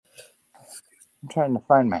I'm trying to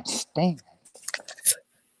find my stand.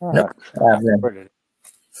 Oh, Nope. crap. Where did it?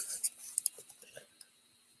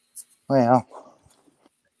 Well,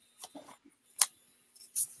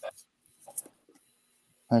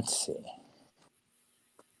 let's see.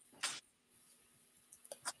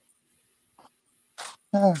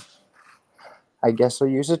 Uh, I guess I'll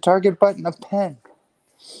use a target button, a pen.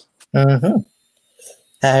 Mm-hmm.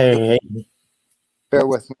 Hey, Bear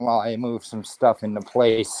with me while I move some stuff into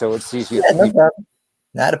place so it's easier yeah, for no you. problem.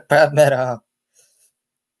 Not a problem at all.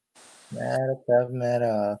 Not a problem at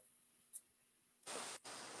all.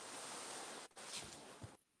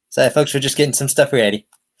 So, folks, we're just getting some stuff ready.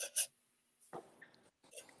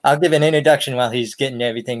 I'll give an introduction while he's getting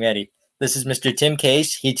everything ready. This is Mr. Tim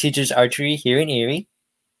Case. He teaches archery here in Erie.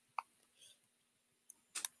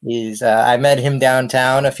 I met him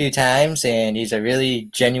downtown a few times, and he's a really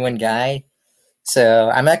genuine guy. So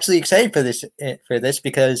I'm actually excited for this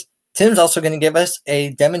because Tim's also going to give us a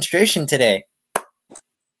demonstration today.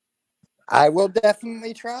 I will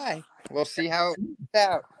definitely try. We'll see how it works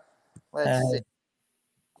out. Let's see.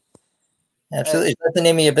 Absolutely. Is that the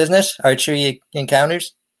name of your business? Archery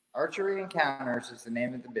Encounters? Archery Encounters is the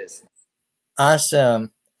name of the business.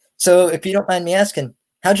 Awesome. So if you don't mind me asking,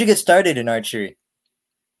 how'd you get started in archery?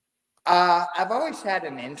 I've always had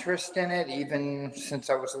an interest in it, even since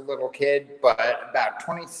I was a little kid, but about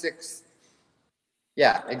 26,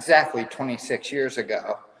 yeah, exactly 26 years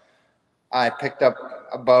ago, I picked up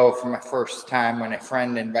a bow for my first time when a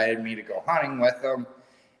friend invited me to go hunting with him,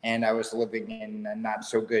 and I was living in a not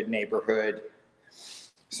so good neighborhood,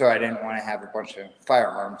 so I didn't want to have a bunch of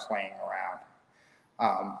firearms laying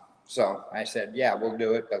around. So I said, yeah, we'll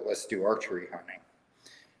do it, but let's do archery hunting.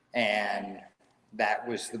 And that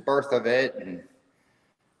was the birth of it. And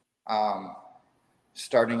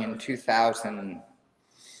starting in 2007,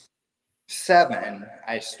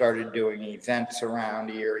 I started doing events around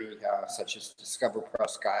Erie, such as Discover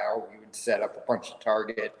Presque Isle. We would set up a bunch of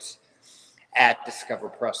targets at Discover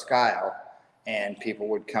Presque Isle, and people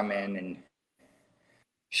would come in and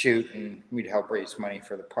shoot, and we'd help raise money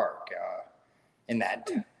for the park. In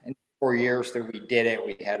 4 years that we did it,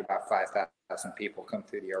 we had about 5,000 people come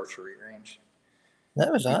through the archery range. That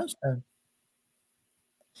was awesome.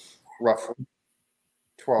 Roughly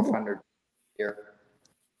 1,200 a year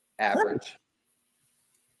average.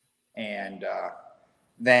 And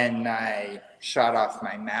then I shot off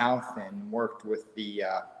my mouth and worked with the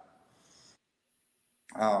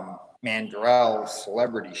Mandrell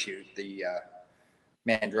celebrity shoot, the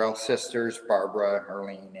Mandrell sisters, Barbara,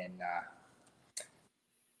 Erlene, and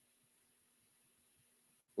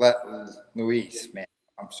Louise. Man,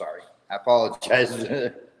 I'm sorry. I apologize.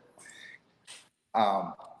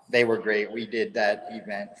 They were great. We did that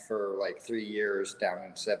event for like 3 years down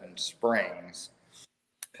in Seven Springs,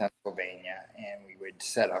 Pennsylvania, and we would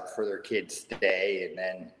set up for their kids' day, and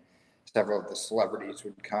then several of the celebrities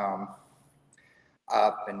would come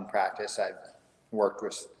up and practice. I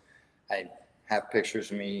have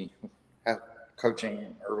pictures of me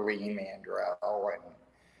coaching Early Mandrell, and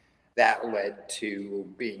that led to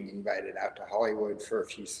being invited out to Hollywood for a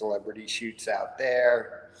few celebrity shoots out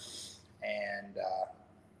there, and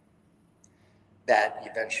that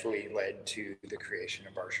eventually led to the creation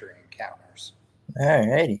of Archery Encounters. All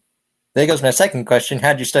righty. There goes my second question.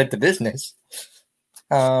 How'd you start the business?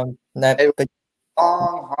 It was a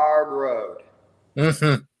long, hard road.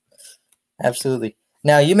 Mm-hmm. Absolutely.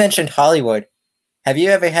 Now, you mentioned Hollywood. Have you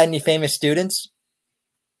ever had any famous students?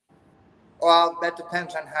 Well, that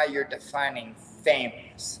depends on how you're defining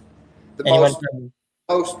famous. The Anyone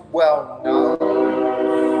most well known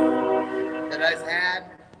that I've had,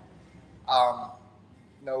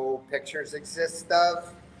 no pictures exist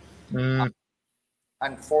of.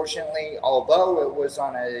 Unfortunately, although it was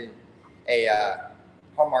on a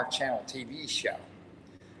Hallmark Channel TV show,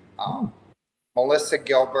 Melissa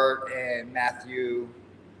Gilbert and Matthew,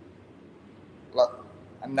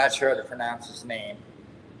 I'm not sure how to pronounce his name.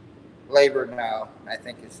 Laberno, I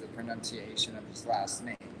think is the pronunciation of his last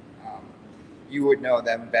name. You would know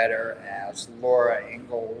them better as Laura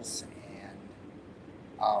Ingalls and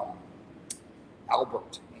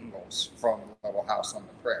Albert Ingalls from Little House on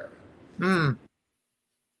the Prairie.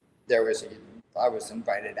 I was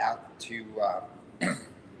invited out to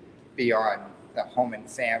be on the Home and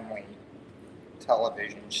Family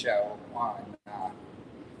television show on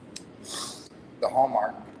the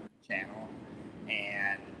Hallmark Channel,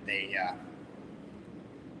 and they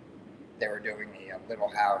were doing a Little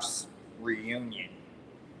House reunion,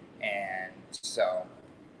 and so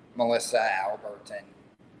Melissa, Albert, and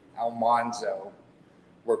Almanzo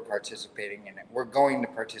were participating in it. We're going to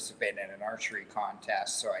participate in an archery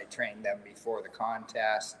contest, so I trained them before the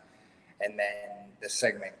contest, and then the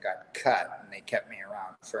segment got cut, and they kept me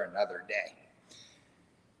around for another day.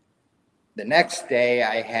 The next day,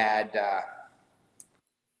 I had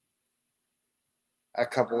a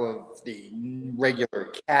couple of the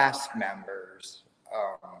regular cast members,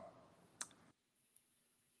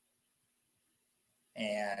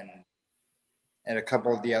 and at a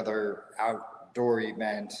couple of the other outdoor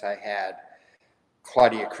events, I had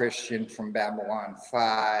Claudia Christian from Babylon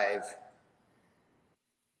 5,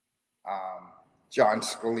 John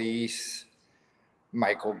Scalise,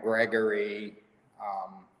 Michael Gregory.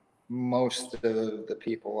 Most of the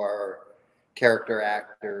people are character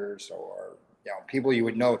actors, or people you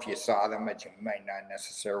would know if you saw them, but you might not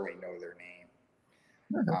necessarily know their name.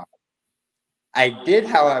 I did,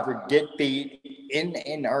 however, get beat in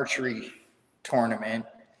an archery tournament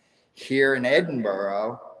here in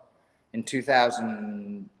Edinburgh in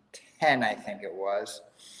 2010, I think it was,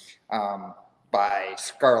 by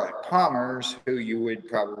Scarlett Palmers, who you would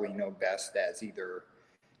probably know best as either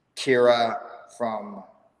Kira from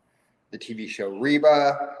the TV show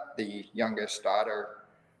Reba, the youngest daughter,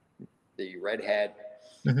 the redhead,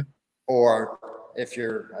 or if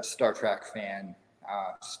you're a Star Trek fan,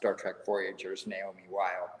 Star Trek Voyager's Naomi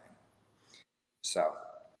Wild. So,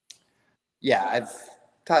 yeah, I've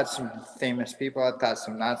taught some famous people. I've taught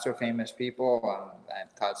some not so famous people.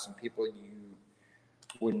 I've taught some people you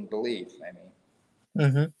wouldn't believe. I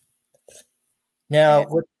mean, Now,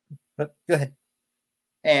 go ahead.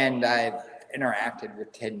 And I've interacted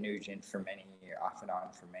with Ted Nugent for many years, off and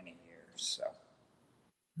on for many years. So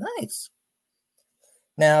nice.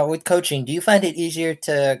 Now, with coaching, do you find it easier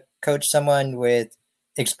to coach someone with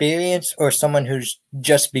experience or someone who's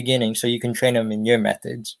just beginning, so you can train them in your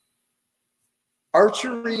methods?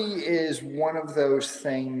 Archery is one of those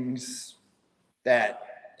things that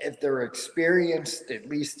if they're experienced, at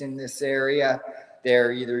least in this area,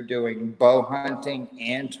 they're either doing bow hunting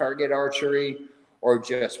and target archery or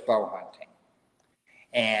just bow hunting.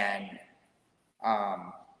 And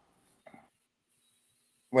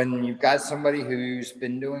when you've got somebody who's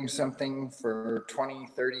been doing something for 20,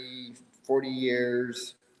 30, 40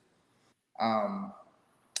 years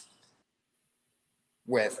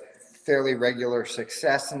with fairly regular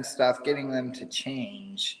success and stuff, getting them to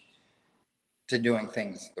change to doing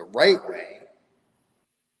things the right way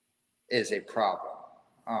is a problem.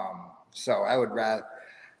 So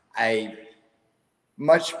I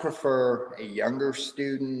much prefer a younger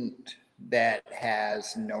student that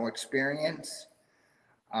has no experience.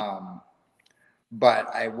 But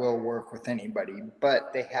I will work with anybody,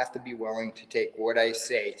 but they have to be willing to take what I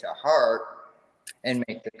say to heart and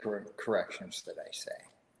make the corrections that I say.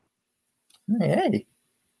 Hey.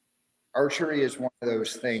 Archery is one of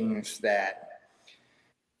those things that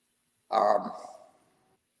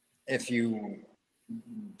if you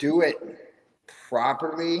do it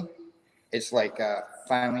properly, it's like a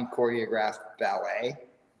finely choreographed ballet.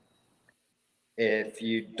 If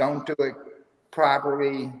you don't do it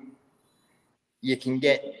properly, you can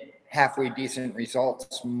get halfway decent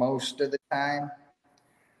results most of the time.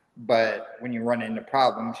 But when you run into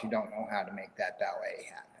problems, you don't know how to make that ballet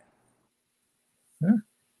happen.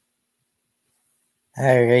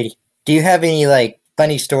 Alrighty. Do you have any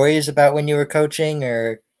funny stories about when you were coaching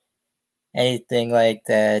or anything like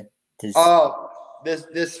that?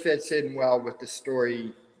 This fits in well with the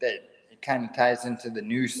story that it kind of ties into the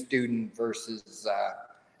new student versus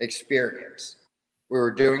experience. We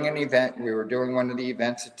were doing an event. We were doing one of the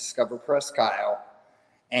events at Discover Presque Isle,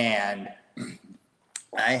 and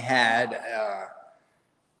I had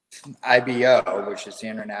IBO, which is the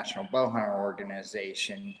International Bowhunter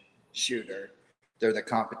Organization, shooter. They're the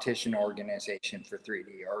competition organization for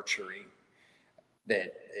 3D archery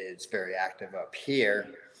that is very active up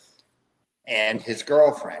here. And his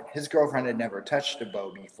girlfriend had never touched a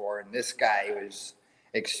bow before, and this guy was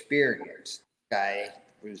experienced. Guy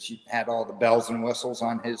had all the bells and whistles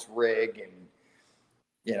on his rig, and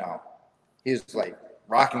he was like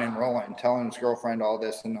rocking and rolling, telling his girlfriend all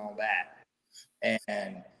this and all that.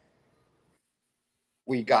 And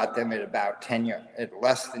we got them at about 10 yards, at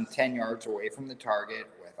less than 10 yards away from the target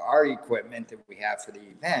with our equipment that we have for the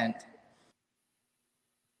event.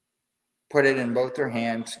 Put it in both her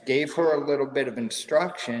hands, gave her a little bit of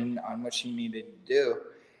instruction on what she needed to do.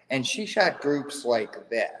 And she shot groups like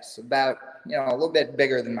this, about, a little bit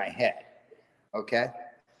bigger than my head. Okay.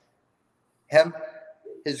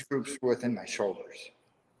 His groups were within my shoulders.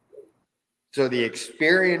 So the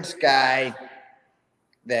experienced guy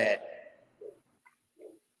that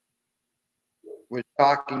was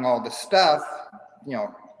talking all the stuff,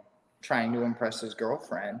 trying to impress his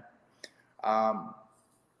girlfriend.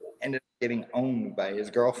 Ended up getting owned by his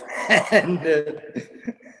girlfriend.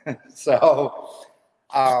 So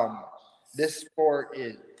this sport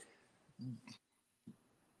is,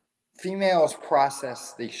 females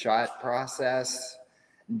process the shot process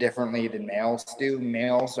differently than males do.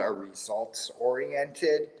 Males are results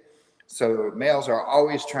oriented. So males are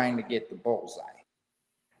always trying to get the bullseye.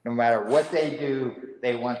 No matter what they do,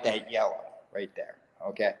 they want that yellow right there.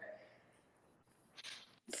 Okay.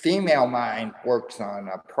 Female mind works on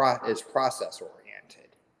is process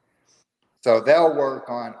oriented. So they'll work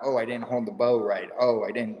on, oh, I didn't hold the bow right. Oh,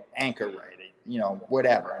 I didn't anchor right. You know,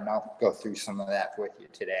 whatever. And I'll go through some of that with you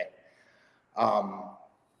today.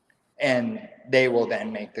 And they will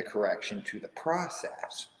then make the correction to the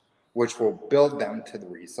process, which will build them to the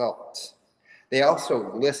results. They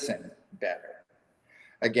also listen better.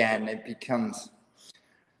 Again, it becomes,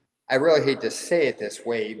 I really hate to say it this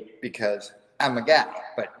way because I'm a guy,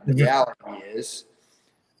 but the reality is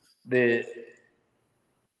the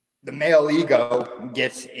male ego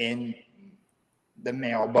gets in the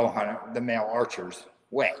male bow hunter, the male archer's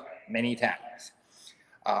way many times.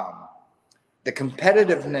 The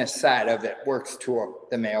competitiveness side of it works to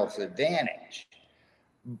the male's advantage,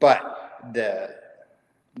 but the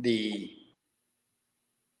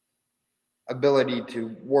ability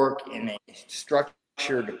to work in a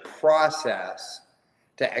structured process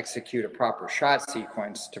to execute a proper shot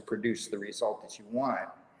sequence to produce the result that you want,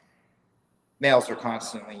 males are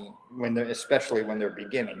constantly, especially when they're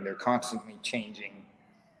beginning, they're constantly changing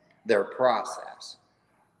their process.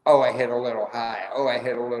 Oh, I hit a little high. Oh, I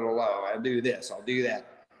hit a little low. I'll do this. I'll do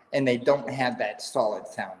that. And they don't have that solid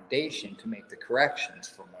foundation to make the corrections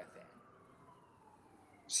from within.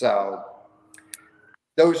 So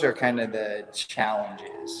those are kind of the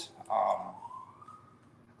challenges.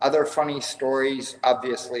 Other funny stories,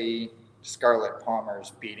 obviously, Scarlett Palmer's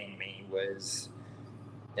beating me was,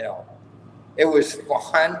 you know, it was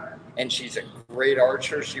fun, and she's a great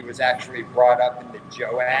archer. She was actually brought up in the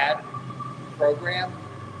JOAD program,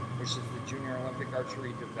 which is the Junior Olympic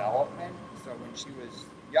Archery Development. So when she was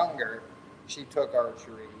younger, she took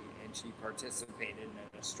archery and she participated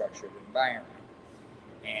in a structured environment.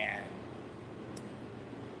 And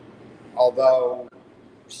although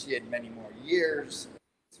she had many more years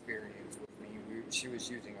experience with me, she was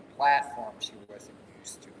using a platform she wasn't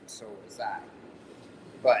used to, and so was I.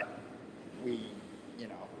 But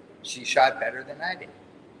she shot better than I did.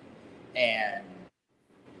 And,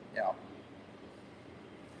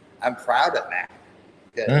 I'm proud of that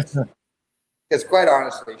because quite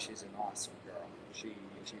honestly, she's an awesome girl. She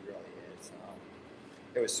really is.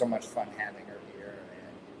 It was so much fun having her here,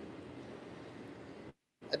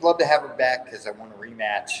 and I'd love to have her back because I want a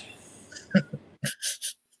rematch.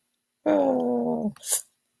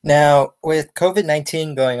 Now, with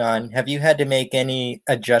COVID-19 going on, have you had to make any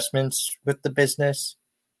adjustments with the business?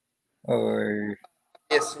 Or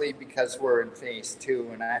obviously, because we're in phase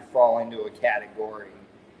 2 and I fall into a category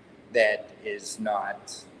that is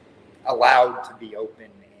not allowed to be open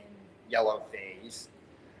in yellow phase,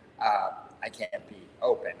 I can't be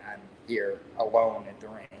open. I'm here alone at the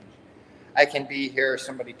range. I can be here,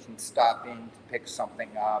 somebody can stop in to pick something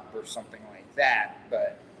up or something like that,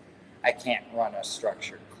 but I can't run a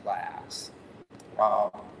structured class.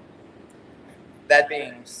 That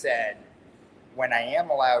being said, when I am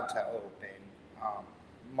allowed to open,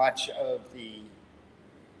 much of the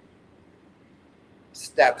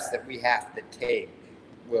steps that we have to take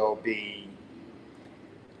will be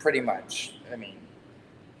pretty much,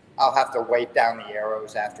 I'll have to wipe down the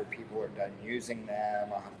arrows after people are done using them.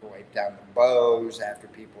 I'll have to wipe down the bows after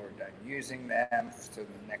people are done using them so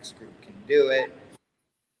the next group can do it.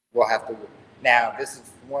 We'll have to, now this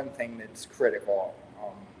is one thing that's critical.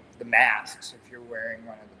 The masks, if you're wearing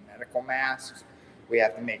one of the medical masks, we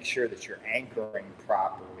have to make sure that you're anchoring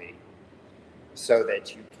properly so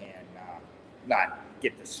that you can not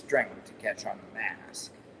get the string to catch on the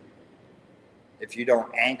mask. If you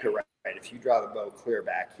don't anchor right, if you draw the bow clear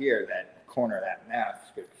back here, that corner of that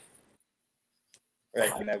mask is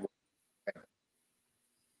right.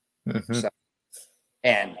 So,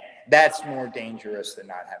 and that's more dangerous than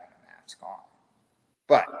not having a mask on.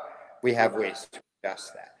 But we have ways to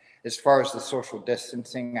adjust that. As far as the social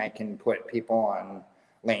distancing, I can put people on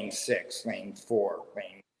lane 6, lane 4,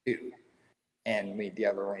 lane 2, and leave the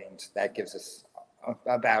other lanes. That gives us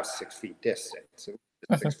about 6 feet distance, so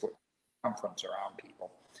 6 foot circumference around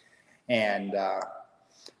people. And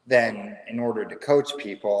then in order to coach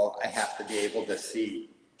people, I have to be able to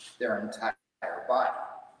see their entire body.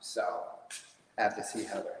 So I have to see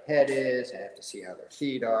how their head is. I have to see how their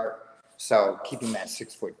feet are. So keeping that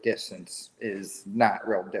 6 foot distance is not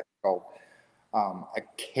real difficult.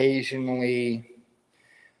 Occasionally,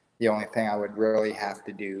 the only thing I would really have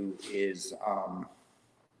to do is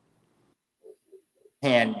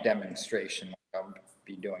hand demonstration like I'll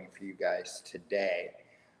be doing for you guys today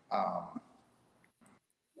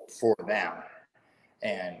for them.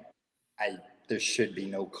 And there should be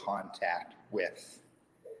no contact with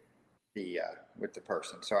the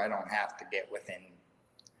person, so I don't have to get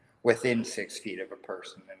within 6 feet of a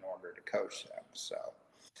person in order to coach them. So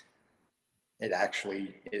it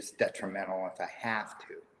actually is detrimental if I have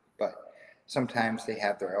to, but sometimes they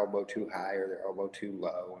have their elbow too high or their elbow too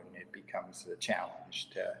low, and it becomes a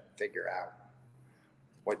challenge to figure out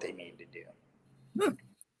what they need to do.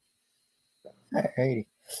 Alrighty.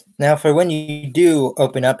 Now, for when you do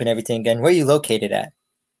open up and everything again, where are you located at?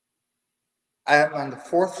 I'm on the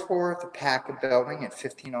 4th floor of the PACA building at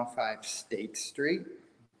 1505 State Street.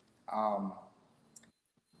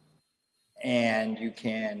 And you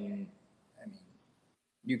can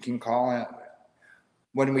call it.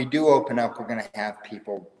 When we do open up, we're going to have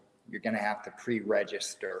people, you're going to have to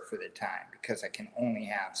pre-register for the time because I can only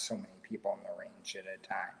have so many people in the range at a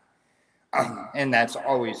time. And that's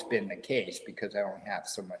always been the case because I only have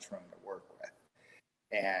so much room to work with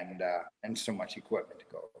and so much equipment to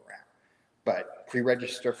go around. But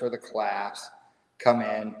pre-register for the class, come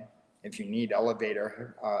in. If you need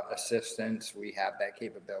elevator assistance, we have that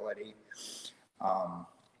capability.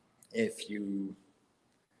 If you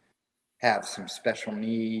have some special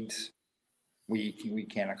needs, we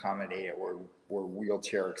can accommodate it. We're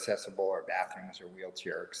wheelchair accessible. Our bathrooms are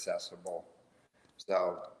wheelchair accessible.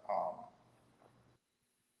 So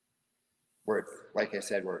we're, like I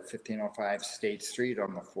said, we're at 1505 State Street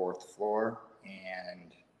on the 4th floor,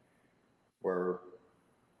 and we're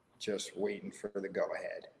just waiting for the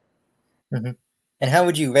go-ahead. Mm-hmm. And how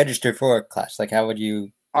would you register for a class? Like, how would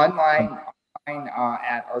you? Online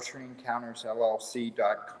at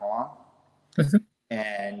archeryencountersllc.com. Mm-hmm.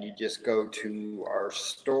 And you just go to our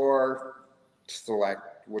store,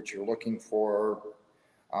 select what you're looking for.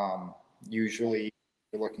 Usually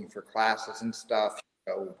you're looking for classes and stuff.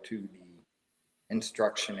 You go to the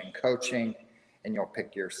instruction and coaching, and you'll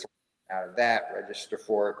pick your out of that, register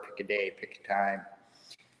for it, pick a day, pick a time,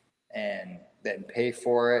 and then pay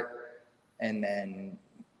for it. And then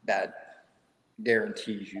that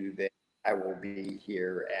guarantees you that I will be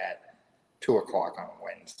here at 2 o'clock on a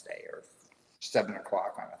Wednesday or 7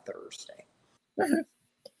 o'clock on a Thursday.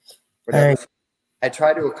 Whatever. I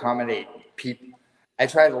try to accommodate people. I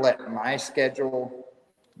try to let my schedule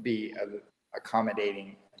be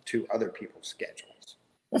accommodating to other people's schedules.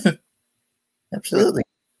 Absolutely.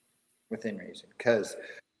 Within reason, because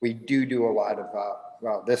we do a lot of,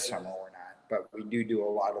 well, this summer we're not, but we do a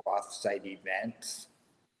lot of off-site events.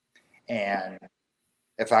 And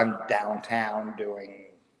if I'm downtown doing,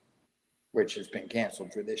 which has been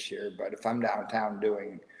canceled for this year, but if I'm downtown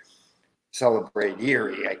doing Celebrate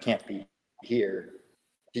Erie, I can't be here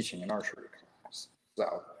teaching an archery class.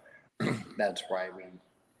 So that's why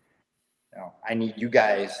I need you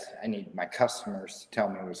guys, I need my customers to tell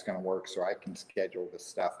me what's going to work so I can schedule the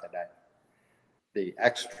stuff the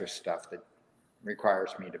extra stuff that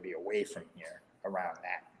requires me to be away from here around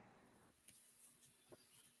that.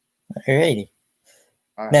 Alrighty.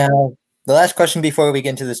 Now, the last question before we get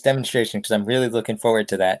into this demonstration, because I'm really looking forward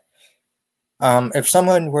to that. If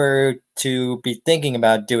someone were to be thinking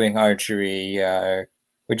about doing archery, or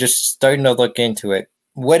just starting to look into it,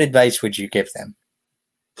 what advice would you give them?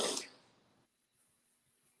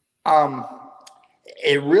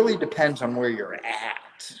 It really depends on where you're at.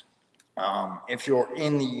 If you're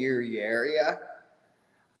in the Erie area,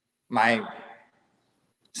 my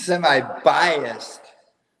semi-biased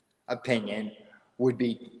opinion would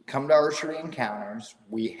be come to Archery Encounters.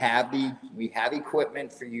 We have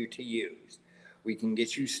equipment for you to use. We can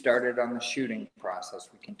get you started on the shooting process.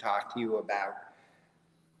 We can talk to you about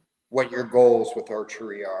what your goals with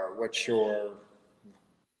archery are,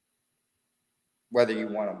 whether you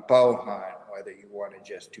want to bow hunt, whether you want to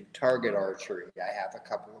just do target archery. I have a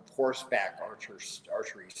couple of horseback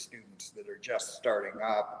archery students that are just starting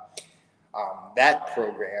up that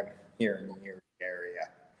program here in the Erie area.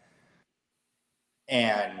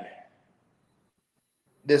 And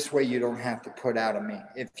this way you don't have to put out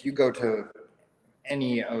if you go to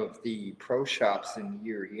any of the pro shops in the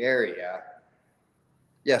Erie area,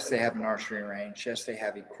 yes, they have an archery range. Yes, they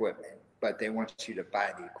have equipment, but they want you to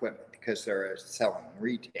buy the equipment because they're a selling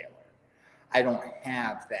retailer. I don't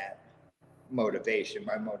have that motivation.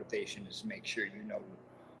 My motivation is to make sure you know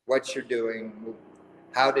what you're doing,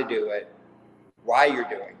 how to do it, why you're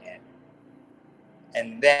doing it,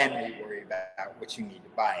 And then we worry about what you need to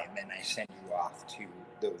buy, and then I send you off to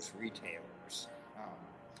those retailers.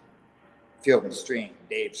 Field and Stream,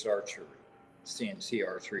 Dave's Archery, CNC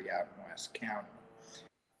Archery out in West County.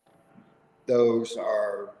 Those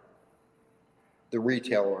are the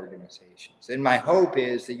retail organizations. And my hope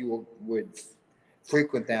is that you would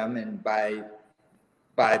frequent them and buy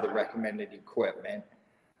the recommended equipment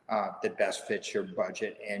that best fits your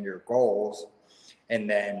budget and your goals, and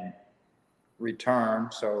then return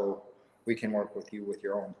so we can work with you with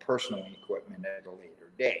your own personal equipment at a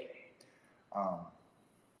later date.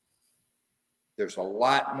 There's a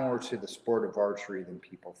lot more to the sport of archery than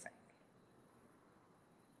people think.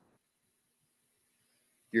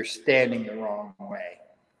 You're standing the wrong way,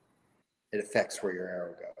 it affects where your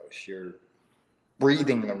arrow goes. You're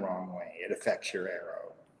breathing the wrong way, it affects your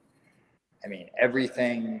arrow. I mean,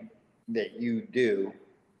 everything that you do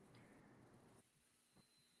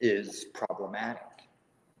is problematic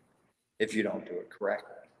if you don't do it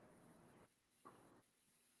correctly.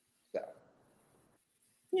 So.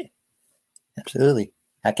 Yeah, absolutely.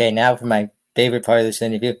 Okay, now for my favorite part of this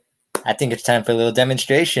interview, I think it's time for a little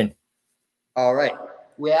demonstration. All right.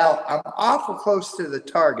 Well, I'm awful close to the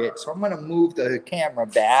target, so I'm going to move the camera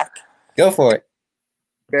back. Go for it.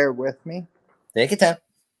 Bear with me. Take your time.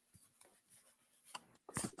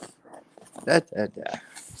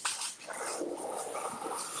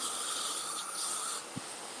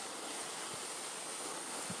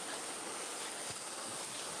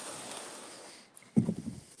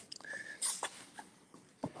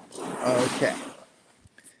 Okay.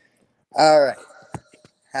 All right.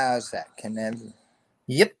 How's that? Can then?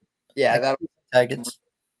 Yep. Yeah, that'll targets.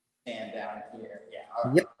 Stand down here. Yeah. All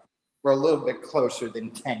right. Yep. We're a little bit closer than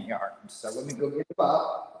 10 yards. So let me go get the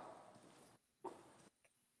bow.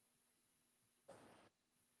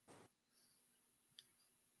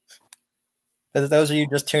 For those of you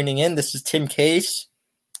just tuning in, this is Tim Case.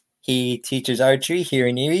 He teaches archery here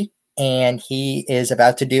in Erie, and he is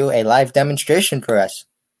about to do a live demonstration for us.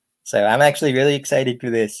 So I'm actually really excited for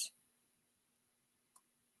this.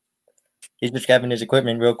 He's just grabbing his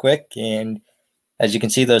equipment real quick, and as you can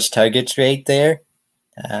see those targets right there,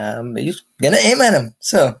 he's going to aim at them.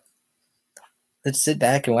 So let's sit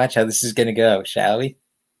back and watch how this is going to go, shall we?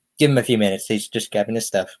 Give him a few minutes. He's just grabbing his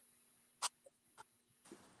stuff.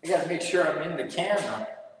 I got to make sure I'm in the camera.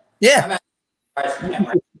 Yeah.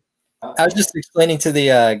 I was just explaining to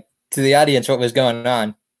the audience what was going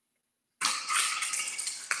on.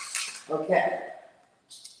 Okay.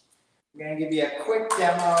 I'm going to give you a quick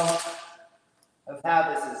demo of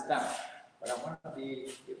how this is done. But I want to be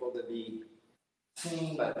able to be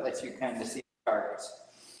seen, but let you kind of see the targets.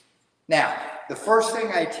 Now, the first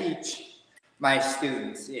thing I teach my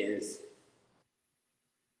students is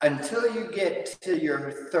until you get to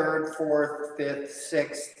your third, fourth, fifth,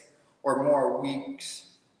 sixth, or more weeks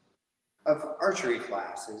of archery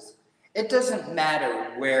classes, it doesn't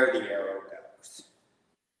matter where the arrow goes.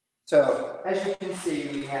 So, as you can see,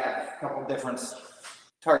 we have a couple different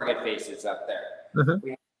target faces up there.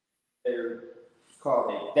 Mm-hmm. They're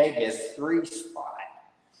called a Vegas 3-spot.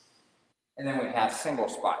 And then we have single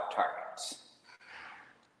spot targets.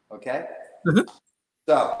 Okay? Mm-hmm.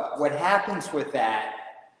 So, what happens with that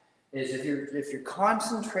is if you're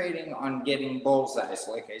concentrating on getting bullseyes,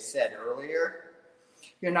 like I said earlier,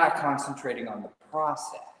 you're not concentrating on the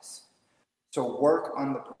process. So work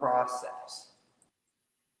on the process.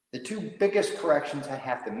 The two biggest corrections I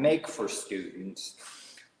have to make for students,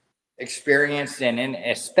 experienced and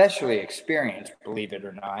especially experienced, believe it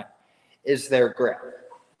or not, is their grip.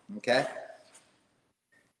 Okay?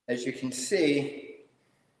 As you can see,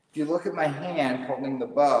 if you look at my hand holding the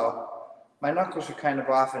bow, my knuckles are kind of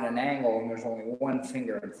off at an angle and there's only one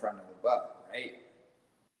finger in front of the bow, right?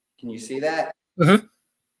 Can you see that? Mm-hmm.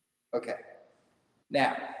 Okay.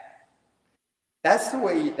 Now, that's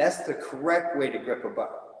the correct way to grip a bow.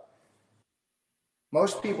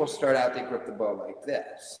 Most people start out, they grip the bow like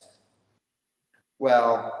this.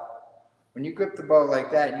 Well, when you grip the bow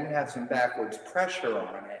like that, you have some backwards pressure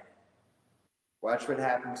on it. Watch what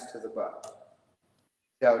happens to the bow.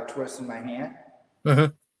 See how it twists in my hand?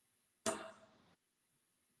 Mm-hmm.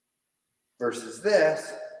 Versus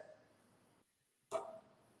this.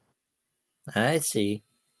 I see.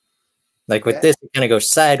 Like with this, it kind of goes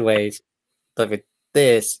sideways, but with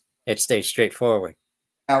this, it stays straight forward.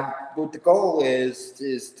 Now, what the goal is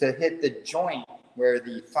to hit the joint where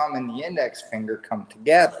the thumb and the index finger come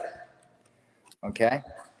together. Okay?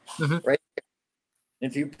 Mm-hmm. Right?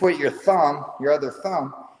 If you put your other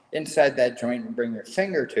thumb, inside that joint and bring your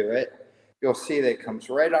finger to it, you'll see that it comes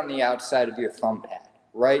right on the outside of your thumb pad,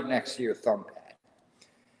 right next to your thumb pad.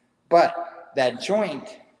 But that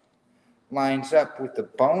joint lines up with the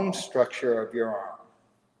bone structure of your arm.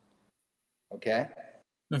 Okay?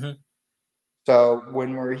 Mm-hmm. So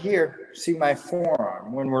when we're here, see my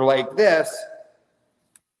forearm. When we're like this,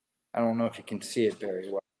 I don't know if you can see it very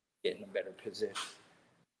well. Get in a better position.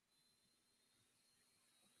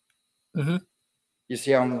 Mm-hmm. You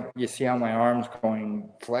see how my arm's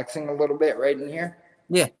going flexing a little bit right in here?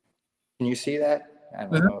 Yeah. Can you see that? I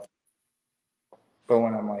don't Mhm. know. But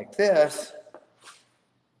when I'm like this,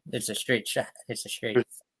 It's a straight shot. It's a straight.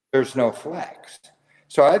 there's no flex.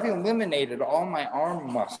 So I've eliminated all my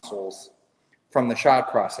arm muscles from the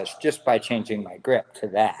shot process just by changing my grip to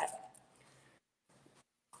that.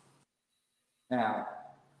 Now,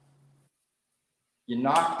 you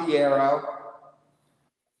knock the arrow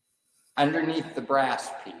underneath the brass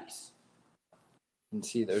piece. You can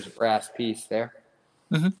see there's a brass piece there.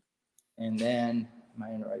 Mm-hmm. And then, am I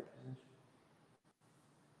in the right position?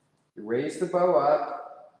 You raise the bow up.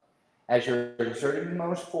 As you're exerting the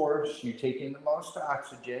most force, you take in the most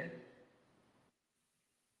oxygen.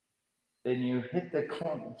 Then you hit the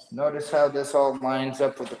corners. Notice how this all lines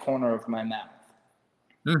up with the corner of my mouth.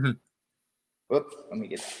 Mm-hmm. Whoops, let me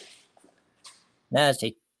get that.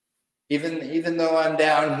 Nasty. Even though I'm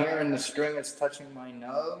down here and the string is touching my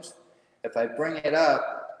nose, if I bring it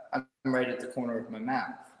up, I'm right at the corner of my mouth.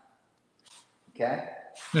 Okay?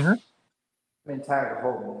 Mm-hmm. I'm tired of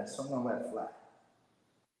holding this, so I'm gonna let it fly.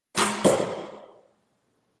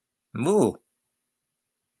 Ooh.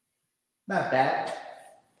 Not bad.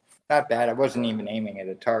 Not bad. I wasn't even aiming at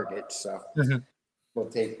a target, so Mm-hmm. we'll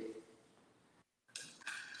take it.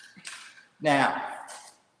 Now,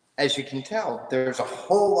 as you can tell, there's a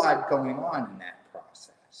whole lot going on in that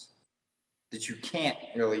process that you can't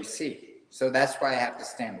really see. So that's why I have to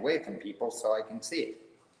stand away from people so I can see it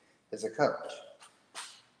as a coach.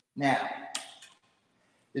 Now,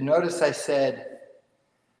 you notice I said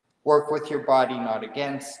work with your body, not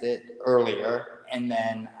against it earlier, and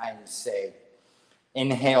then I say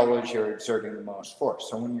inhale as you're exerting the most force.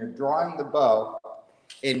 So when you're drawing the bow,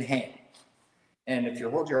 inhale. And if you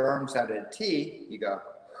hold your arms out at a T, you go,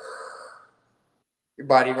 your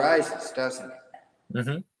body rises, doesn't it?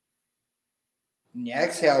 Mm-hmm. When you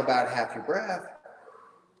exhale about half your breath,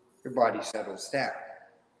 your body settles down.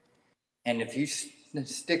 And if you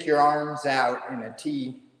stick your arms out in a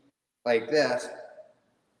T like this,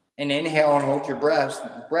 and inhale and hold your breath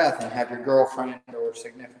and have your girlfriend or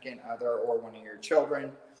significant other or one of your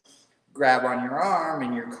children grab on your arm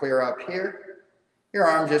and you're clear up here, your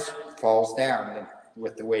arm just falls down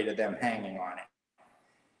with the weight of them hanging on it.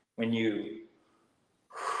 When you,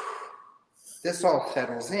 this all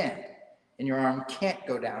settles in and your arm can't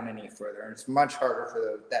go down any further. And it's much harder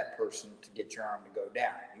for that person to get your arm to go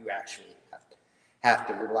down. You actually have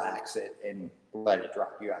to relax it and let it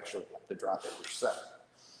drop. You actually have to drop it yourself.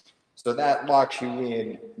 So that locks you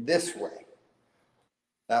in this way.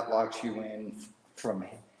 That locks you in from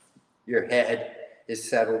your head is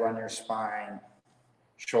settled on your spine,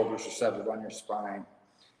 shoulders are settled on your spine,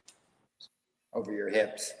 over your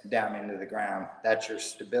hips, down into the ground. That's your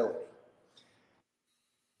stability.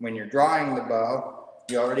 When you're drawing the bow,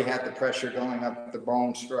 you already have the pressure going up the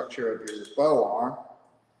bone structure of your bow arm.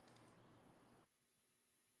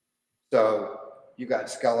 So you got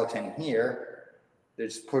skeleton here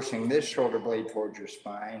that's pushing this shoulder blade towards your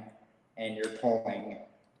spine, and you're pulling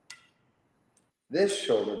this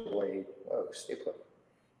shoulder blade, stay put.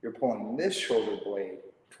 You're pulling this shoulder blade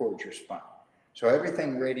towards your spine. So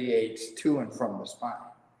everything radiates to and from the spine.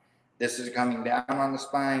 This is coming down on the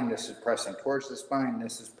spine, this is pressing towards the spine,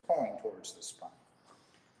 this is pulling towards the spine.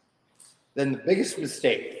 Then the biggest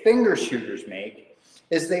mistake finger shooters make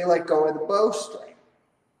is they let go of the bowstring.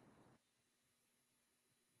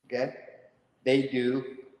 Okay? They do,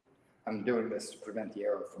 I'm doing this to prevent the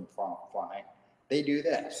arrow from flying. They do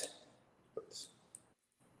this. Oops.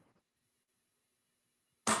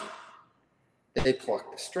 They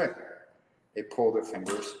pluck the string. They pull their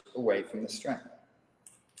fingers away from the string.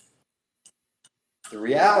 The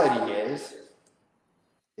reality is,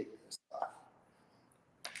 take this off.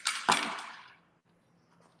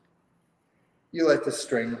 You let the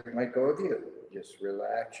string let go of you. Just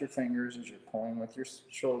relax your fingers as you're pulling with your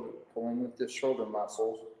shoulder, pulling with the shoulder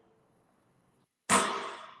muscles.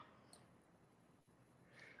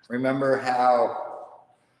 Remember how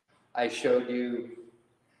I showed you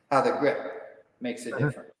how the grip makes a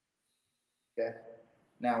difference. Okay?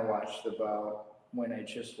 Now watch the bow when I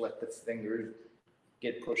just let the fingers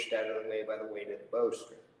get pushed out of the way by the weight of the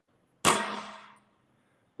bowstring.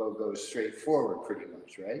 Bow goes straight forward pretty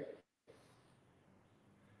much, right?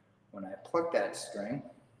 When I pluck that string,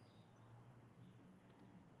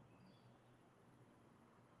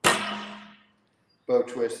 bow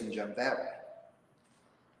twist, and jump that way.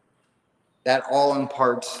 That all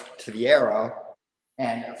imparts to the arrow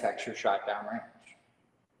and affects your shot down range.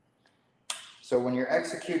 So when you're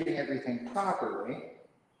executing everything properly,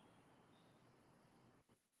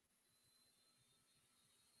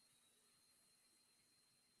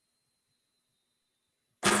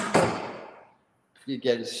 you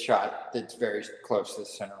get a shot that's very close to the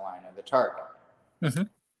center line of the target. Mm-hmm.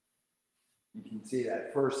 You can see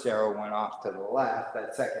that first arrow went off to the left.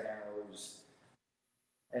 That second arrow was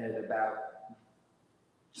at about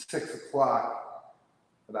 6 o'clock,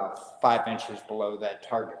 about 5 inches below that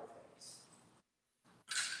target face.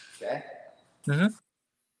 Okay? Mm-hmm.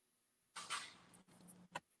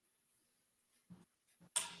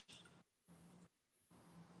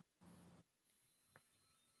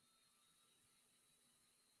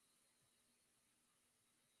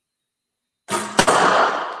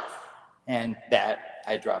 And that,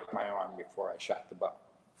 I dropped my arm before I shot the bow.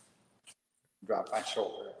 Dropped my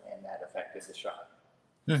shoulder, and that affected the shot.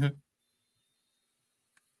 Mm-hmm.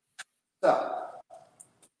 So,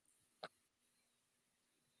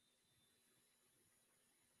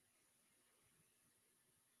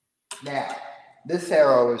 now, this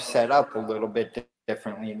arrow is set up a little bit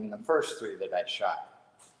differently than the first three that I shot.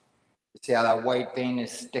 You see how that white vein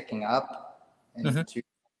is sticking up? Mm-hmm.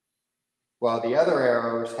 Well, the other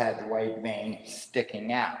arrows had the white vein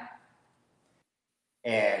sticking out.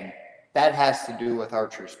 And that has to do with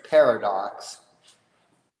Archer's paradox,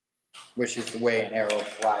 which is the way an arrow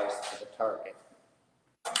flies to the target.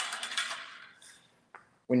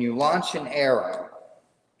 When you launch an arrow,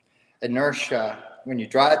 inertia, when you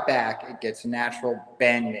draw it back, it gets a natural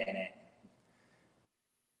bend in it.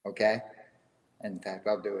 Okay? In fact,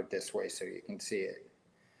 I'll do it this way so you can see it.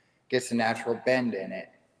 Gets a natural bend in it.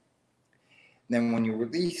 Then when you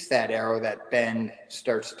release that arrow, that bend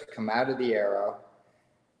starts to come out of the arrow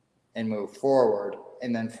and move forward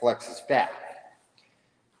and then flexes back.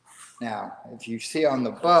 Now, if you see on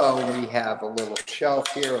the bow, we have a little shelf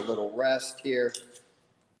here, a little rest here,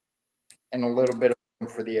 and a little bit of room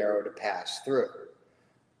for the arrow to pass through.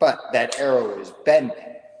 But that arrow is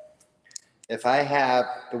bending. If I have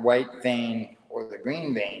the white vein or the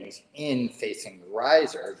green veins in facing the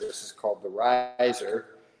riser, this is called the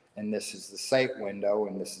riser, and this is the sight window,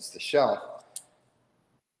 and this is the shelf,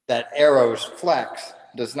 that arrow's flex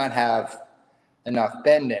does not have enough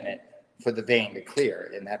bend in it for the vein to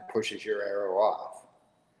clear, and that pushes your arrow off.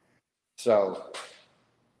 So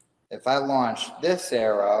if I launch this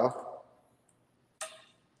arrow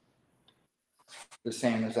the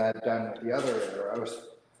same as I've done with the other arrows,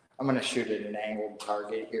 I'm going to shoot at an angled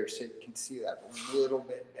target here so you can see that a little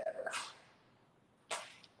bit better.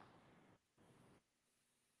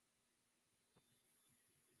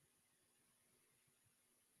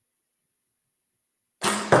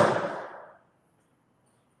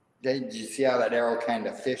 Did you see how that arrow kind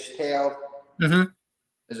of fishtailed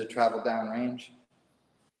as it traveled downrange?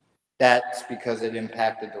 That's because it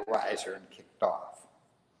impacted the riser and kicked off.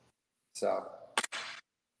 So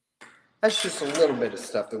that's just a little bit of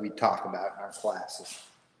stuff that we talk about in our classes.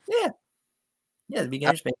 Yeah. Yeah, the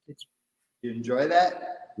beginner's basics. You enjoy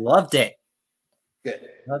that? Loved it. Good.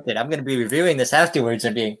 Loved it. I'm going to be reviewing this afterwards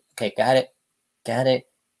and being, okay, got it,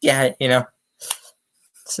 you know.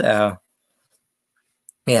 So,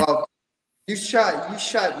 yeah. Well, you shot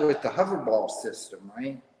with the hoverball system,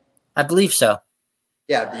 right? I believe so.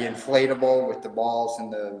 Yeah, the inflatable with the balls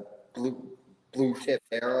and the blue tip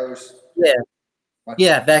arrows. Yeah.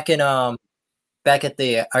 Yeah, back at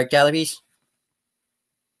the art galleries.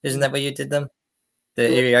 Isn't that what you did them? The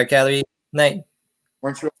Erie Art Gallery night.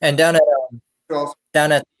 Weren't you? And down at Also,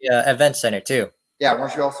 the event center too. yeah,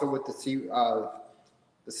 weren't you also with the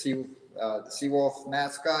Seawolf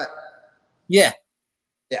mascot? Yeah.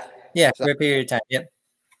 Yeah. Yeah, So, for a period of time. Yep.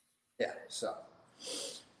 yeah. So.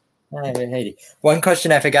 Hey, one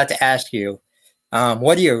question I forgot to ask you.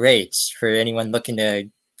 What are your rates for anyone looking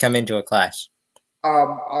to come into a class?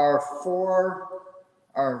 Our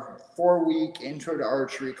 4-week intro to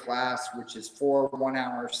archery class, which is 4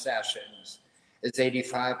 1-hour sessions, is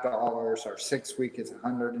 $85. Our 6-week is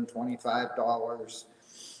 $125.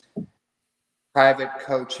 Private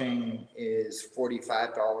coaching is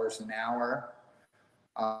 $45 an hour.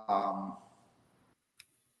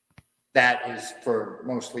 That is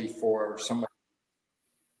mostly for someone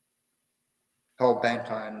hell bent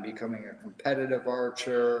on becoming a competitive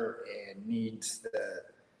archer and needs the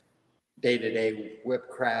day-to-day whip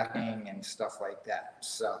crafting and stuff like that.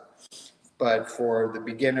 So, but for the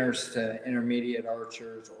beginners to intermediate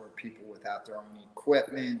archers or people without their own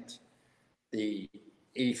equipment, the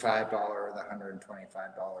 $85 or the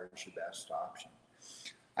 $125 is your best option.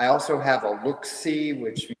 I also have a look-see,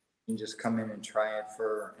 which you can just come in and try it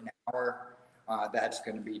for an hour. That's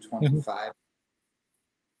going to be 25.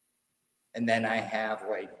 And then I have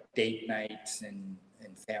like date nights and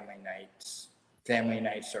family nights. Family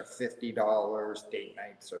nights are $50. Date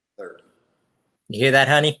nights are 30. You hear that,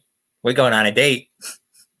 honey? We're going on a date.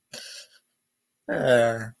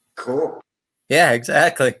 Cool. Yeah,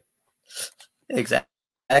 exactly. Exactly.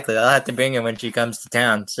 I'll have to bring her when she comes to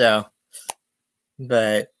town. So,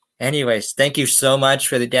 but anyways, thank you so much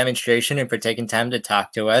for the demonstration and for taking time to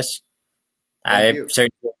talk to us. Thank I you.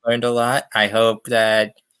 certainly learned a lot. I hope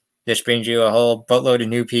that this brings you a whole boatload of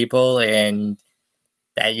new people and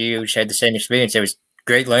that you shared the same experience. It was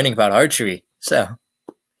great learning about archery. So,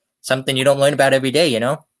 something you don't learn about every day, you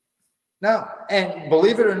know? No, and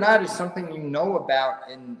believe it or not, it's something you know about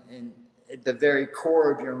in at the very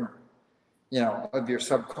core of your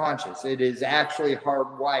subconscious. It is actually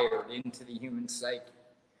hardwired into the human psyche.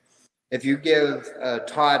 If you give a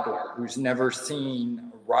toddler who's never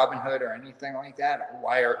seen Robin Hood or anything like that, a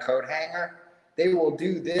wire coat hanger, they will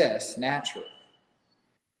do this naturally.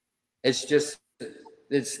 It's just,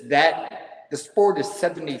 it's that the sport is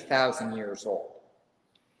 70,000 years old.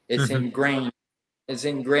 It's ingrained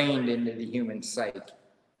into the human psyche.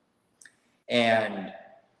 And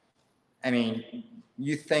I mean,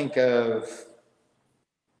 you think of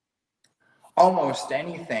almost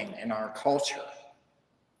anything in our culture.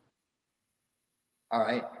 All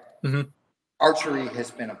right. Archery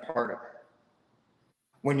has been a part of it.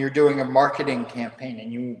 When you're doing a marketing campaign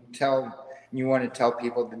and you want to tell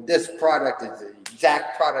people that this product is the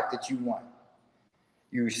exact product that you want,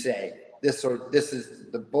 you say this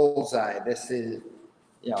is the bullseye. This is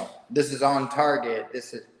on target.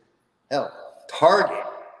 This is Target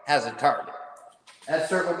has a target. That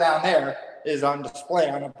circle down there is on display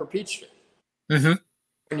on Upper Peach Street.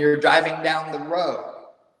 When you're driving down the road,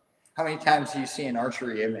 how many times do you see an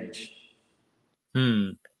archery image?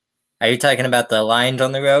 Are you talking about the lines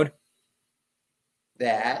on the road?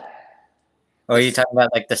 That. Or are you talking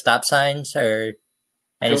about like the stop signs or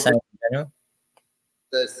any signs in general?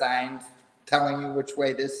 The signs telling you which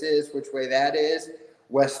way this is, which way that is.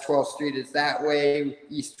 West 12th Street is that way.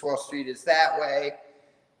 East 12th Street is that way.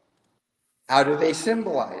 How do they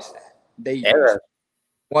symbolize that? They use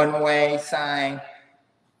one-way sign,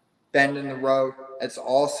 bend in the road. It's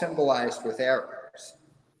all symbolized with arrows.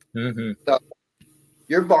 So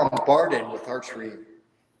you're bombarded with archery.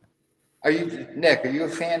 Nick, are you a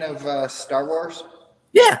fan of Star Wars?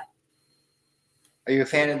 Yeah. Are you a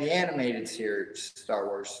fan of the animated series Star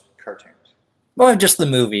Wars cartoons? Or just the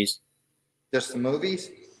movies? Just the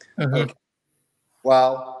movies? Okay.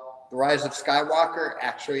 Well, The Rise of Skywalker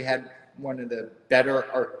actually had one of the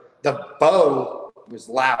better, or the bow was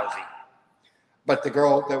lousy, but the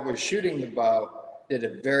girl that was shooting the bow did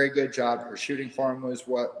a very good job. Her shooting form was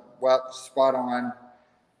spot on.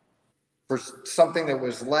 For something that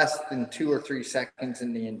was less than 2 or 3 seconds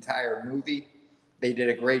in the entire movie, they did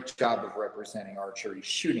a great job of representing archery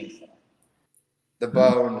shooting form. The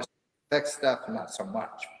bow and the effect stuff, not so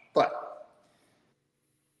much, but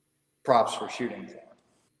props for shooting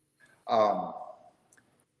form.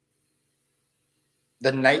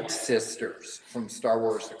 The Night Sisters from Star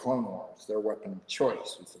Wars: The Clone Wars, their weapon of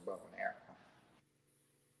choice was the bow and arrow.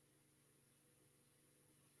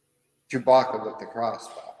 Chewbacca with the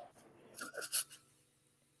crossbow.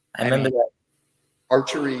 I remember that.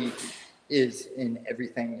 Archery is in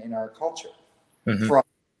everything in our culture. From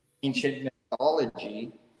ancient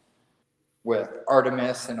mythology with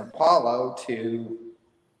Artemis and Apollo to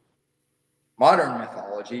modern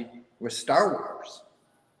mythology with Star Wars.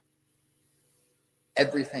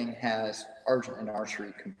 Everything has an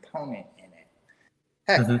archery component in it.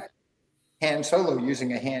 Heck, Han Solo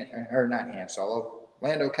using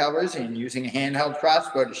Lando Calrissian using a handheld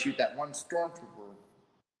crossbow to shoot that one stormtrooper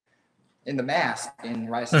in the mask in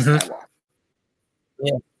Rise of Skywalker.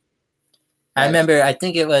 Yeah. I remember, I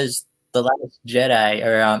think it was The Last Jedi,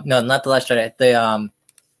 or no, not The Last Jedi,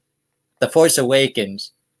 The Force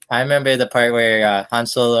Awakens. I remember the part where Han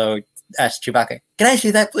Solo asked Chewbacca, "Can I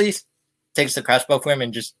shoot that, please?" Takes the crossbow for him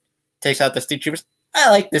and just takes out the stormtroopers. I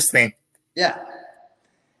like this thing. Yeah.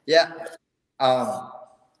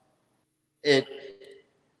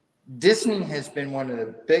 Disney has been one of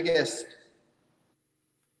the biggest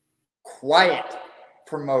quiet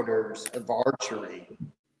promoters of archery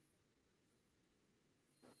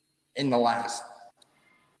in the last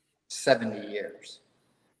 70 years.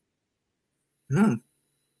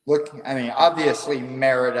 Obviously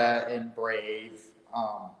Merida and Brave,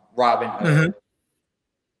 Robin Hood,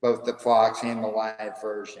 both the Fox and the live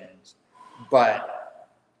versions, but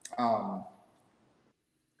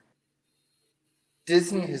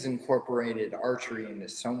Disney has incorporated archery into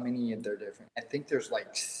so many of their different. I think there's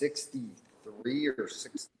like 63 or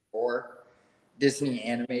 64 Disney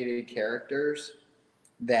animated characters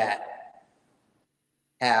that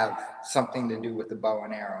have something to do with the bow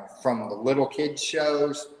and arrow, from the little kids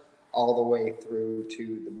shows all the way through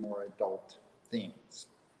to the more adult themes.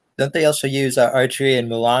 Don't they also use archery in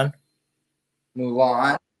Mulan?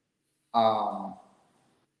 Mulan, um,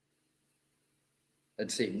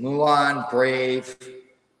 let's see, Mulan, Brave,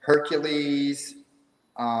 Hercules,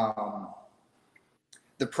 um,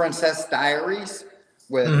 The Princess Diaries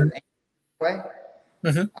with Mm-hmm.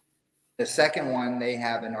 Mm-hmm. The second one, they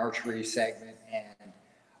have an archery segment, and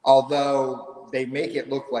although they make it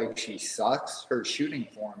look like she sucks, her shooting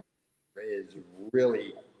form is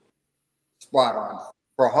really spot on.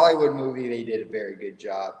 For a Hollywood movie, they did a very good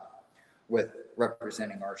job with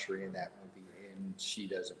representing archery in that movie, and she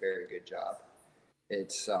does a very good job.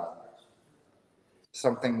 It's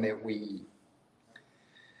something that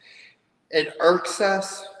it irks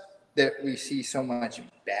us that we see so much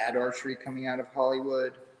bad archery coming out of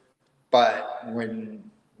Hollywood, but when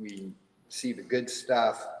we see the good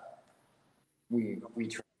stuff, we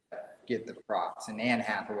try to give the props. And Anne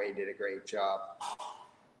Hathaway did a great job.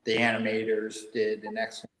 The animators did an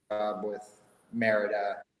excellent job with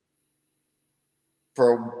Merida.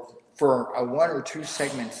 For a 1 or 2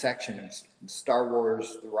 segment section of Star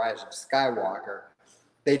Wars: The Rise of Skywalker,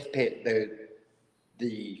 they paid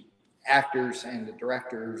the actors and the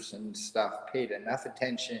directors and stuff paid enough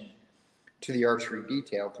attention to the archery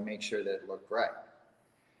detail to make sure that it looked right.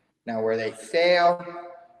 Now, where they fail,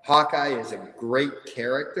 Hawkeye is a great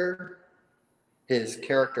character. His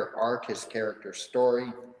character arc, his character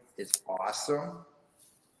story is awesome.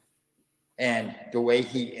 And the way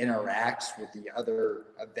he interacts with the other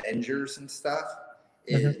Avengers and stuff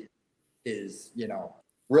is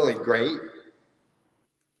really great.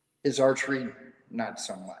 His archery, not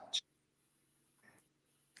so much.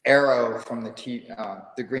 Arrow from the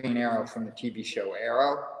Green Arrow from the TV show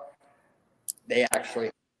Arrow, they actually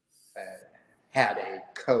had a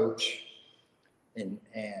coach and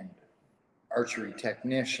archery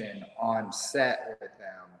technician on set with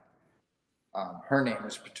them. Her name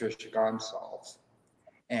is Patricia Gonsalves,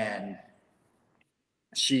 and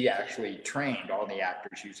she actually trained all the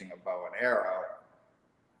actors using a bow and arrow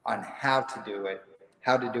on how to do it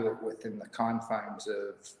within the confines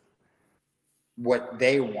of what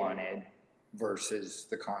they wanted versus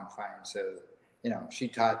the confines of, she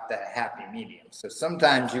taught the happy medium. So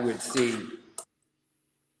sometimes you would see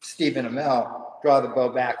Stephen Amell draw the bow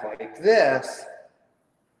back like this,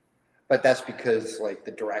 but that's because like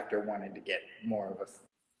the director wanted to get more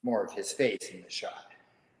of his face in the shot.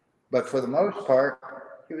 But for the most part,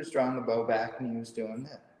 he was drawing the bow back and he was doing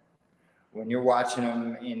that. When you're watching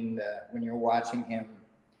him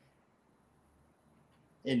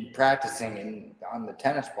in practicing on the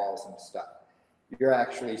tennis balls and stuff, you're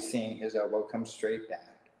actually seeing his elbow come straight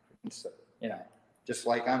back. So, just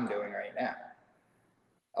like I'm doing right now.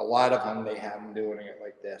 A lot of them, they have them doing it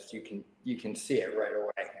like this. You can see it right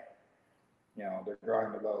away. They're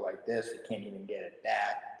drawing the bow like this. They can't even get it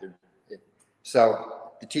back.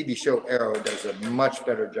 So the TV show Arrow does a much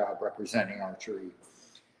better job representing archery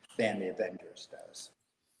than the Avengers does.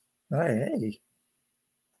 All right.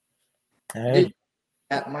 Didn't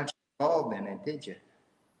that much involved in it, did you?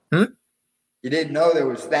 You didn't know there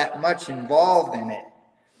was that much involved in it.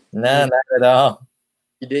 No, not at all.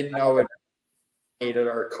 You didn't know it made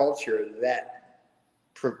our culture that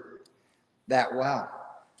well.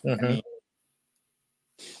 I mean,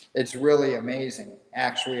 it's really amazing.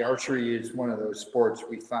 Actually, archery is one of those sports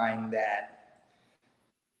we find that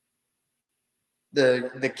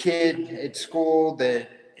the kid at school that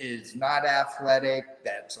is not athletic,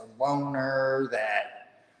 that's a loner,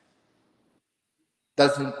 that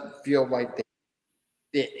doesn't feel like they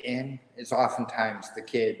fit in, is oftentimes the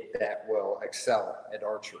kid that will excel at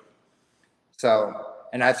archery. So,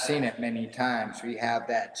 and I've seen it many times. We have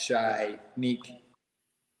that shy, meek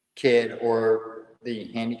kid or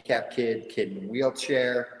the handicapped kid in a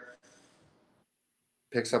wheelchair,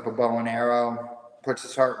 picks up a bow and arrow, puts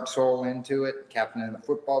his heart and soul into it. Captain of the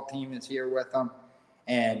football team is here with him,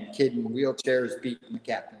 and kid in the wheelchair is beating the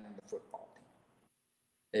captain of the football team.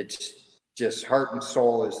 It's just heart and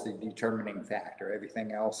soul is the determining factor.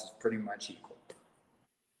 Everything else is pretty much equal.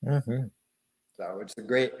 So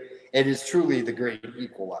it is truly the great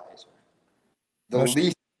equalizer.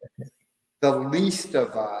 The least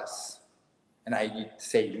of us, and I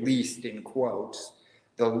say least in quotes,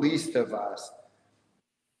 the least of us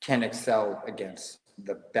can excel against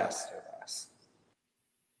the best of us.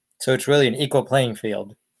 So it's really an equal playing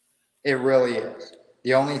field. It really is.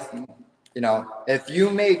 The only thing, if you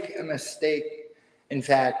make a mistake, in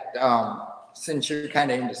fact, since you're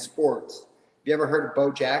kind of into sports, have you ever heard of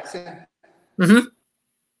Bo Jackson? Mm-hmm.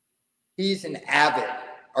 He's an avid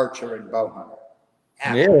archer and bow hunter.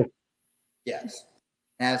 Avid. Yeah. Yes.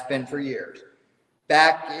 And has been for years.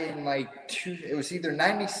 Back in it was either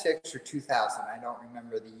 96 or 2000. I don't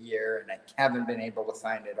remember the year, and I haven't been able to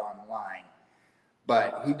find it online.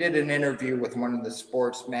 But he did an interview with one of the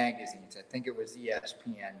sports magazines. I think it was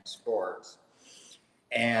ESPN Sports.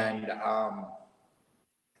 And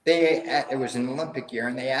it was an Olympic year,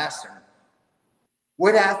 and they asked him,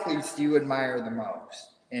 what athletes do you admire the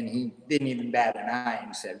most? And he didn't even bat an eye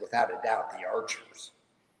and said, without a doubt, the archers.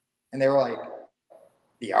 And they were like,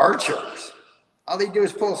 the archers? All they do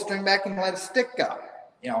is pull a string back and let a stick go.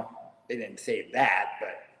 They didn't say that,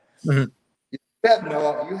 but Mm-hmm. you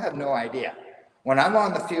have no idea. When I'm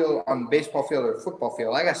on the field, on the baseball field or football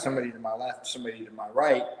field, I got somebody to my left, somebody to my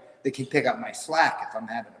right that can pick up my slack if I'm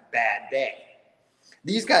having a bad day.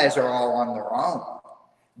 These guys are all on their own.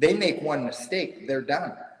 They make one mistake, they're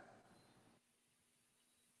done.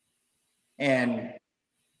 And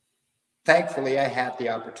thankfully, I had the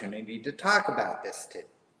opportunity to talk about this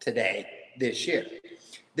today, this year.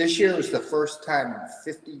 This year was the first time in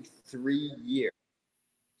 53 years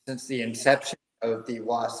since the inception of the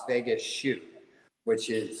Las Vegas shoot, which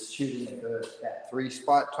is shooting that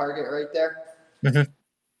 3-spot target right there. Mm-hmm.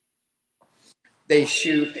 They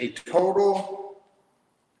shoot a total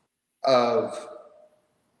of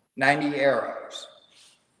 90 arrows.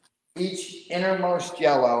 Each innermost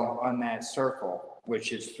yellow on that circle,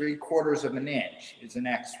 which is 3/4 of an inch, is an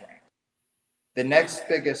X-ring. The next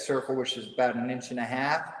biggest circle, which is about 1.5 inches,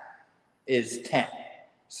 is 10.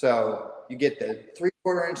 So you get the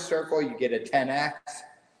 3/4 inch circle, you get a 10X,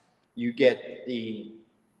 you get the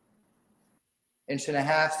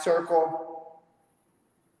 1.5 inch circle,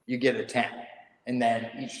 you get a 10. And then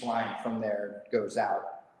each line from there goes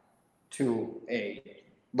out to a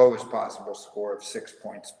lowest possible score of 6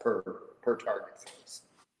 points per target face.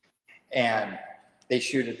 And they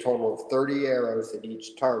shoot a total of 30 arrows at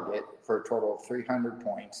each target for a total of 300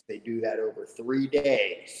 points. They do that over 3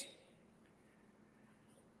 days.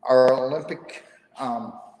 Our Olympic,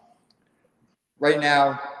 right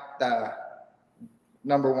now, the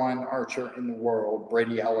number one archer in the world,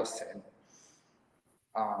 Brady Ellison,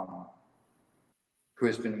 who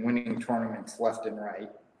has been winning tournaments left and right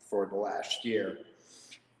for the last year.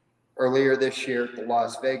 Earlier this year at the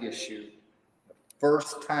Las Vegas shoot, the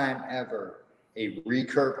first time ever a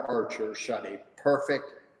recurve archer shot a perfect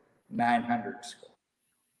 900 score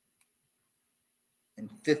in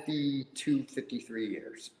 52, 53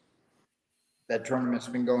 years. That tournament's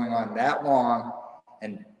been going on that long,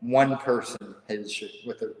 and one person has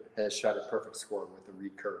shot a perfect score with a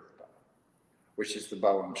recurve bow, which is the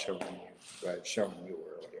bow I'm showing you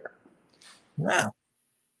earlier. Wow.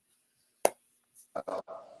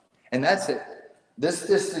 And that's it. This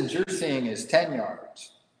distance you're seeing is 10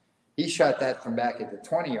 yards. He shot that from back at the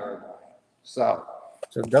 20-yard line. So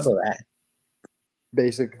double that.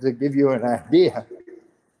 Basically, to give you an idea,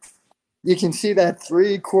 you can see that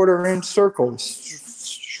 3/4 inch circle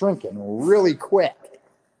shrinking really quick.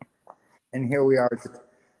 And here we are.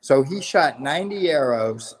 So he shot 90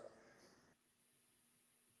 arrows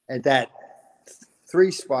at that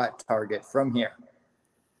 3-spot target from here.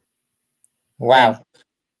 Wow.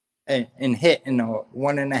 And hit in a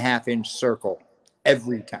 1.5 inch circle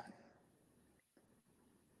every time.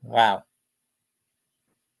 Wow.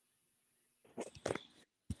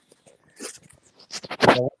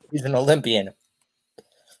 He's an Olympian.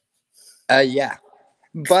 Yeah.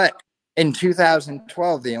 But in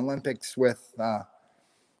 2012, the Olympics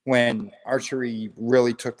when archery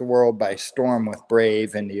really took the world by storm with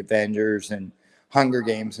Brave and the Avengers and Hunger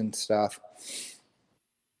Games and stuff,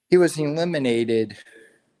 he was eliminated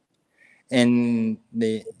he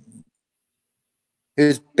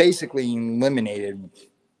was basically eliminated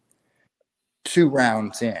 2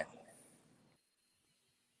 rounds in.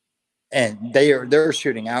 And they're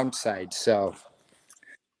shooting outside, so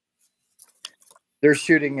they're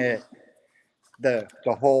shooting at the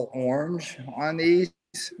whole orange on these.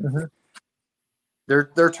 Mm-hmm.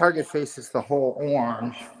 Their target face is the whole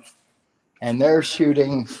orange, and they're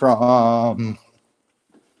shooting from,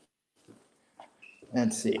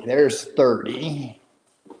 let's see, there's 30.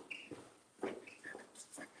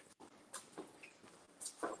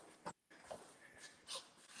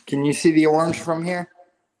 Can you see the orange from here?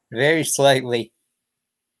 Very slightly.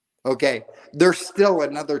 Okay, there's still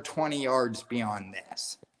another 20 yards beyond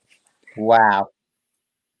this. Wow.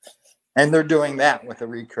 And they're doing that with a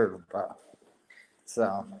recurve bow.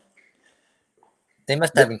 So They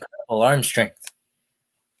must have incredible arm strength.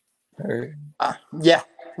 Yeah.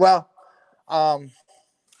 Well,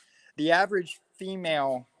 the average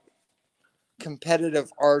female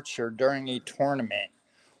competitive archer during a tournament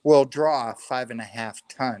will draw 5.5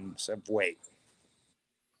 tons of weight.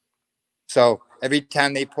 So every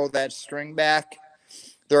time they pull that string back,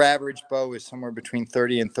 their average bow is somewhere between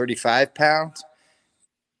 30 and 35 pounds.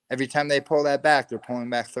 Every time they pull that back, they're pulling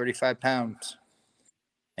back 35 pounds.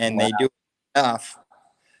 And Wow. they do enough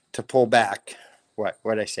to pull back, what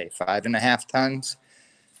I say, 5.5 tons.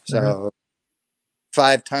 So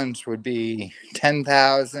 5 tons would be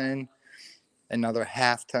 10,000. Another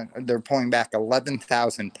half ton. They're pulling back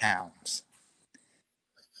 11,000 pounds.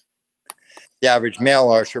 The average male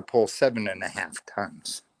archer pulls 7.5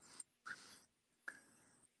 tons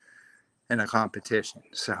in a competition.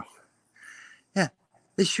 So, yeah,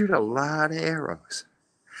 they shoot a lot of arrows,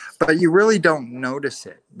 but you really don't notice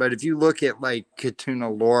it. But if you look at like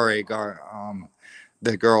Katuna Lorig,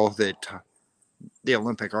 the girl that the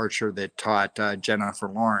Olympic archer that taught Jennifer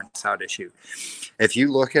Lawrence how to shoot, if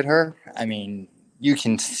you look at her, I mean, you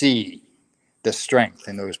can see the strength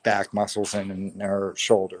in those back muscles and in her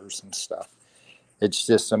shoulders and stuff. It's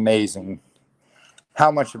just amazing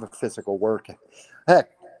how much of a physical work.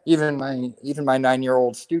 Heck, even my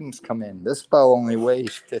 9-year-old students come in. This bow only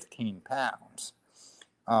weighs 15 pounds.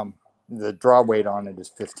 The draw weight on it is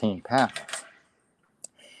 15 pounds.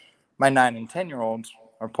 My 9 and 10-year-olds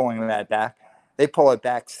are pulling that back. They pull it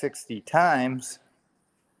back 60 times.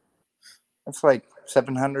 It's like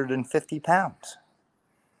 750 pounds.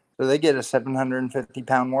 So they get a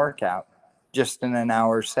 750-pound workout just in an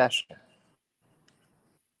hour session.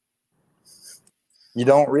 You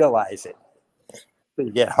don't realize it. So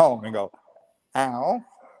you get home and go, ow.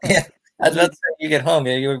 Yeah, I was about to say, you get home,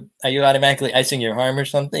 are you automatically icing your arm or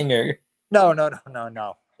something? Or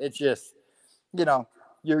No. It's just,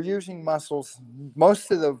 you're using muscles.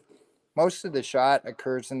 Most of the shot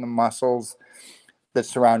occurs in the muscles that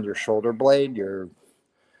surround your shoulder blade,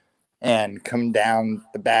 and come down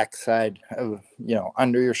the backside of,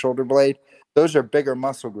 under your shoulder blade. Those are bigger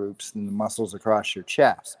muscle groups than the muscles across your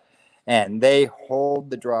chest. And they hold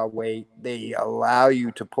the draw weight. They allow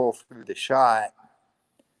you to pull through the shot.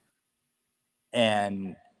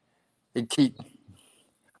 And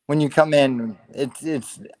when you come in,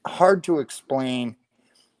 it's hard to explain.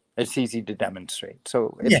 It's easy to demonstrate.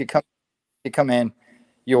 So if you come in,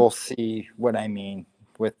 you'll see what I mean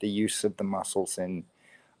with the use of the muscles in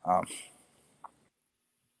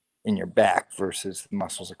your back versus the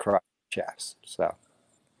muscles across your chest. So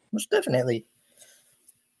most definitely.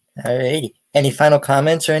 All righty. Any final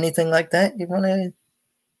comments or anything like that you want to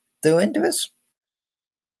do into us?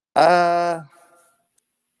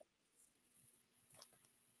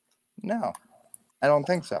 No, I don't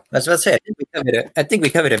think so. I was about to say, I think we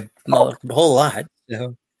covered a whole lot.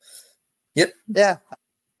 So, yep. Yeah.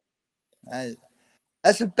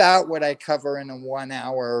 That's about what I cover in a 1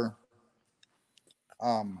 hour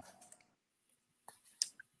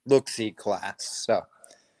look-see class. So.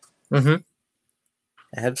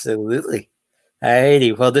 Absolutely.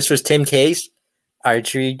 Alrighty. Well, this was Tim Case,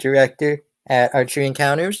 archery director at Archery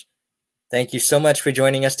Encounters. Thank you so much for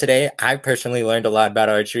joining us today. I personally learned a lot about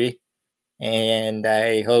archery, and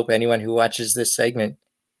I hope anyone who watches this segment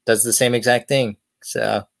does the same exact thing.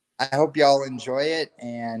 So I hope y'all enjoy it,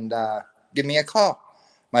 and give me a call.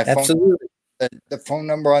 Absolutely. The phone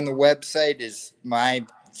number on the website is my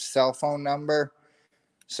cell phone number.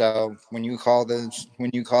 So when you call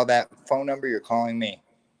that phone number, you're calling me.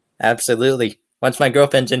 Absolutely. Once my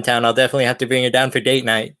girlfriend's in town, I'll definitely have to bring her down for date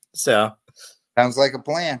night. So sounds like a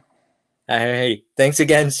plan. All right. Thanks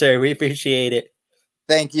again, sir. We appreciate it.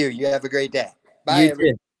 Thank you. You have a great day. Bye. You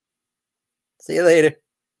too. See you later.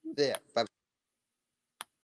 Yeah. Bye.